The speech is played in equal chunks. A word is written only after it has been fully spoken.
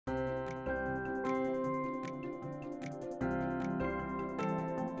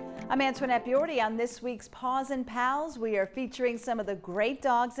I'm Antoinette Biordi. On this week's Paws and Pals, we are featuring some of the great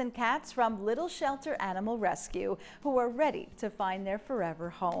dogs and cats from Little Shelter Animal Rescue who are ready to find their forever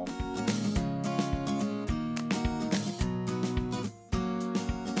home.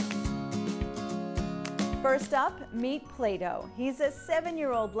 First up, meet Plato. He's a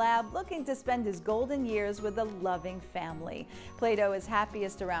 7-year-old lab looking to spend his golden years with a loving family. Plato is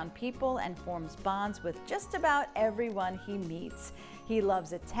happiest around people and forms bonds with just about everyone he meets. He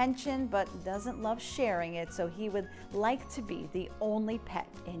loves attention but doesn't love sharing it, so he would like to be the only pet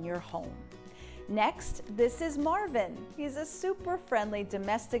in your home. Next, this is Marvin. He's a super friendly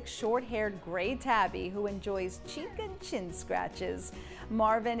domestic short-haired gray tabby who enjoys cheek and chin scratches.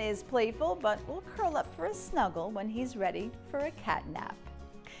 Marvin is playful but will curl up for a snuggle when he's ready for a cat nap.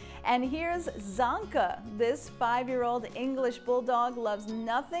 And here's Zonka. This 5-year-old English bulldog loves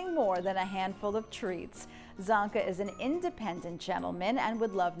nothing more than a handful of treats. Zonka is an independent gentleman and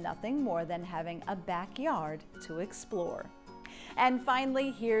would love nothing more than having a backyard to explore. And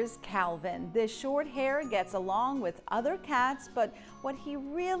finally, here's Calvin. This short hair gets along with other cats, but what he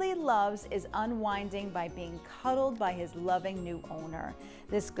really loves is unwinding by being cuddled by his loving new owner.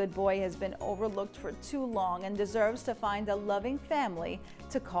 This good boy has been overlooked for too long and deserves to find a loving family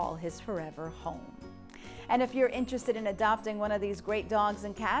to call his forever home. And if you're interested in adopting one of these great dogs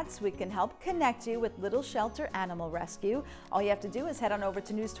and cats, we can help connect you with Little Shelter Animal Rescue. All you have to do is head on over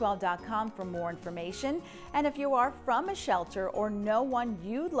to news12.com for more information. And if you are from a shelter or know one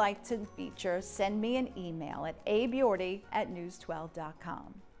you'd like to feature, send me an email at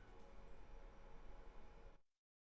abiordi@news12.com.